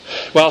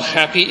Well,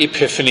 happy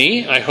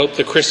Epiphany. I hope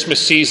the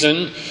Christmas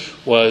season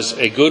was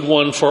a good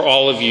one for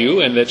all of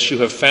you and that you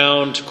have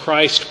found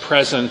Christ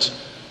present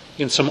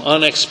in some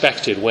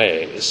unexpected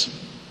ways.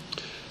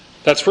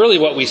 That's really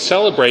what we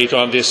celebrate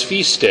on this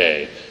feast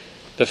day,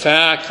 the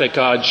fact that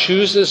God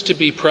chooses to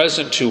be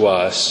present to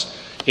us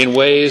in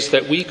ways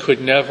that we could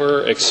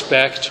never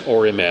expect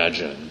or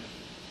imagine.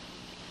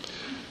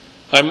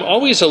 I'm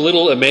always a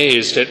little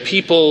amazed at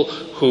people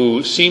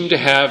who seem to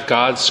have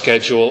God's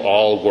schedule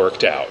all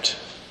worked out.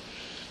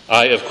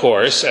 I, of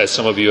course, as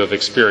some of you have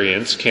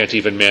experienced, can't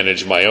even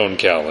manage my own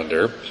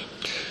calendar.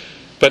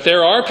 But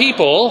there are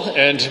people,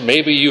 and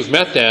maybe you've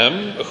met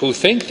them, who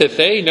think that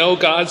they know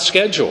God's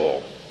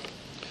schedule.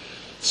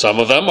 Some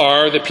of them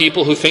are the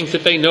people who think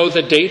that they know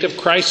the date of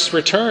Christ's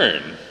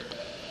return.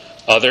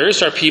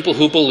 Others are people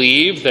who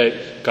believe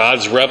that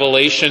God's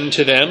revelation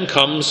to them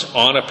comes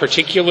on a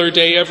particular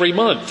day every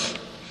month.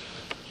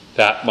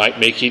 That might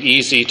make it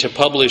easy to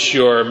publish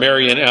your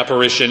Marian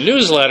Apparition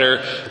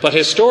newsletter, but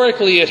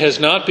historically it has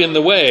not been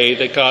the way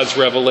that God's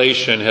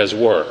revelation has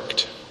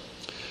worked.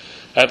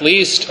 At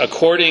least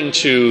according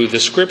to the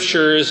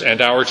Scriptures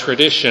and our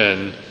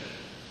tradition,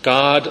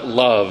 God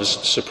loves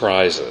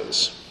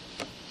surprises.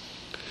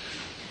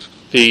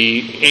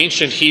 The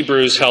ancient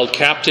Hebrews held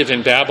captive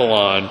in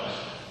Babylon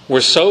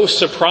were so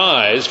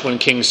surprised when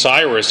King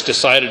Cyrus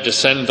decided to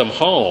send them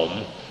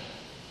home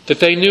that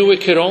they knew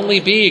it could only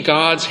be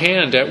God's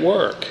hand at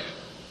work.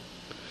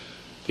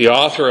 The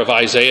author of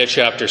Isaiah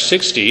chapter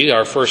 60,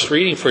 our first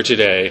reading for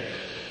today,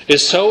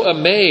 is so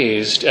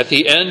amazed at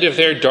the end of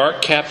their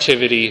dark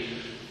captivity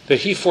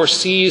that he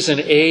foresees an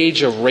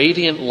age of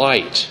radiant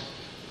light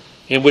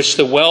in which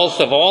the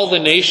wealth of all the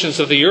nations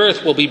of the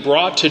earth will be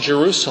brought to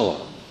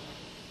Jerusalem.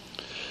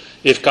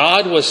 If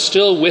God was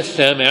still with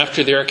them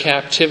after their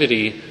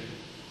captivity,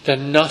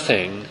 then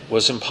nothing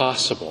was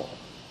impossible.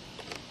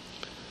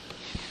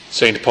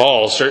 St.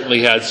 Paul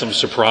certainly had some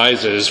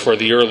surprises for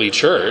the early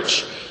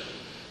church.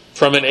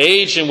 From an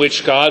age in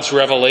which God's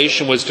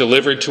revelation was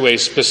delivered to a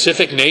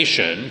specific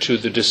nation, to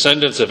the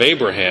descendants of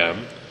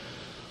Abraham,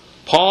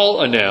 Paul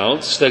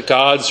announced that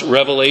God's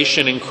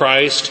revelation in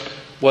Christ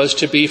was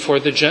to be for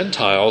the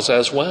Gentiles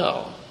as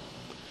well.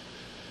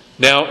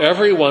 Now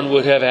everyone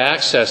would have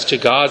access to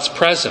God's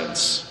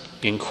presence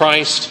in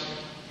Christ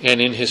and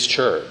in his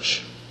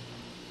church.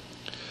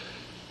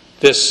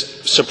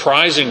 This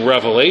surprising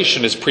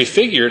revelation is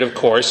prefigured, of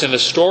course, in the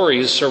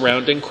stories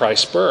surrounding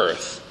Christ's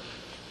birth.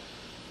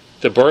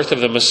 The birth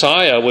of the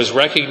Messiah was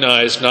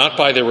recognized not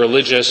by the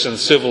religious and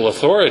civil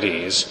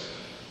authorities,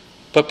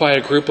 but by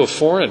a group of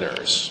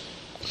foreigners.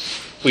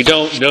 We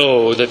don't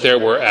know that there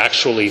were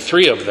actually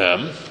 3 of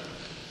them.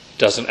 It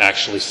doesn't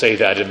actually say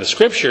that in the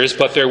Scriptures,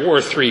 but there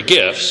were 3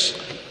 gifts.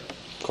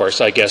 Of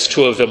course, I guess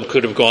 2 of them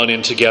could have gone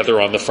in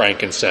together on the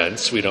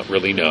frankincense. We don't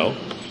really know.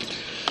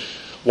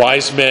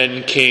 Wise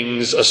men,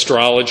 kings,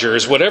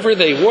 astrologers, whatever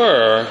they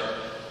were,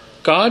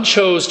 God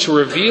chose to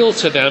reveal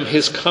to them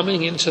his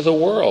coming into the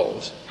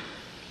world.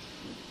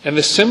 And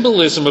the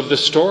symbolism of the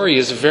story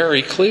is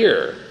very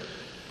clear.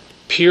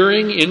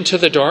 Peering into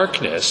the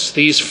darkness,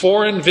 these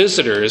foreign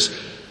visitors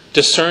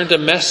discerned a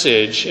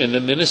message in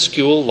the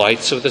minuscule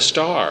lights of the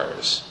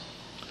stars.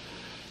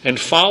 And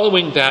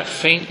following that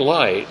faint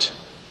light,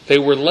 they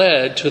were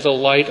led to the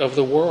light of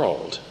the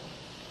world.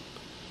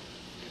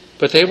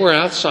 But they were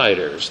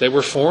outsiders, they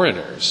were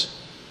foreigners.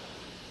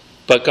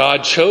 But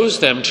God chose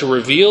them to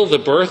reveal the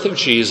birth of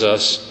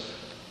Jesus,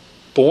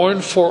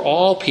 born for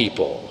all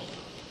people,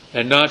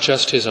 and not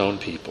just his own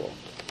people.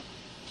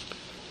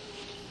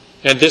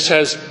 And this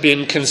has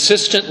been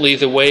consistently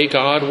the way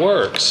God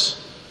works,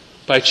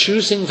 by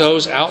choosing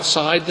those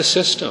outside the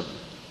system,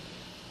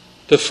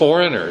 the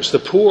foreigners, the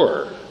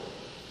poor,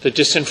 the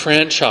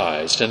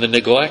disenfranchised, and the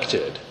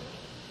neglected.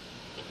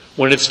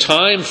 When it's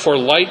time for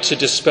light to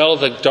dispel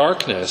the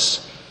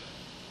darkness,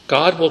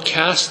 God will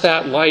cast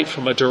that light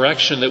from a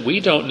direction that we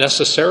don't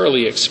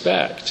necessarily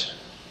expect.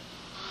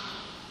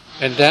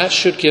 And that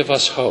should give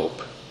us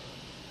hope.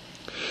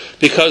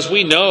 Because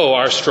we know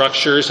our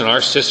structures and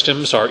our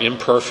systems are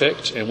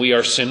imperfect and we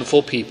are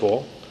sinful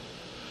people.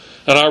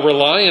 And our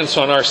reliance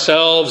on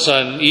ourselves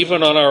and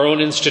even on our own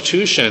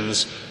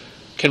institutions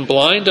can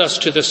blind us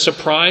to the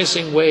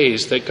surprising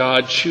ways that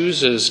God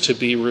chooses to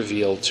be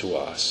revealed to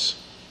us.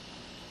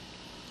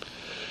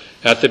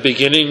 At the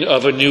beginning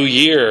of a new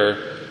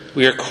year,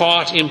 we are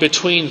caught in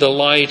between the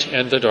light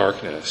and the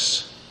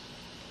darkness.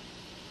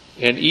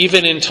 And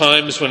even in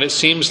times when it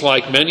seems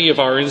like many of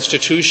our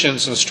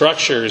institutions and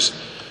structures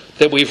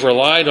that we've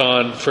relied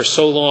on for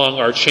so long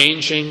are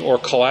changing or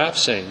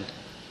collapsing,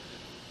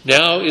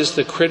 now is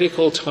the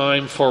critical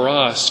time for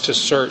us to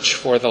search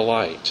for the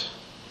light.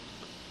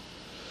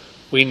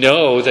 We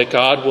know that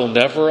God will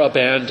never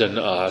abandon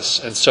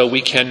us, and so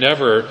we can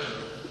never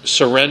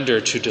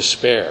surrender to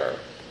despair.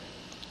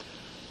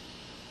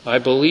 I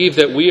believe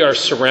that we are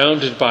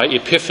surrounded by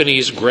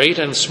epiphanies great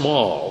and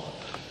small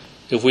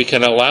if we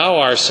can allow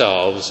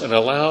ourselves and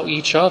allow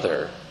each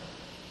other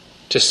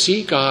to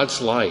see God's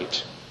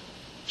light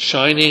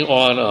shining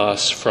on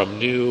us from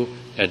new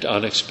and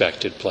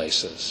unexpected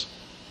places.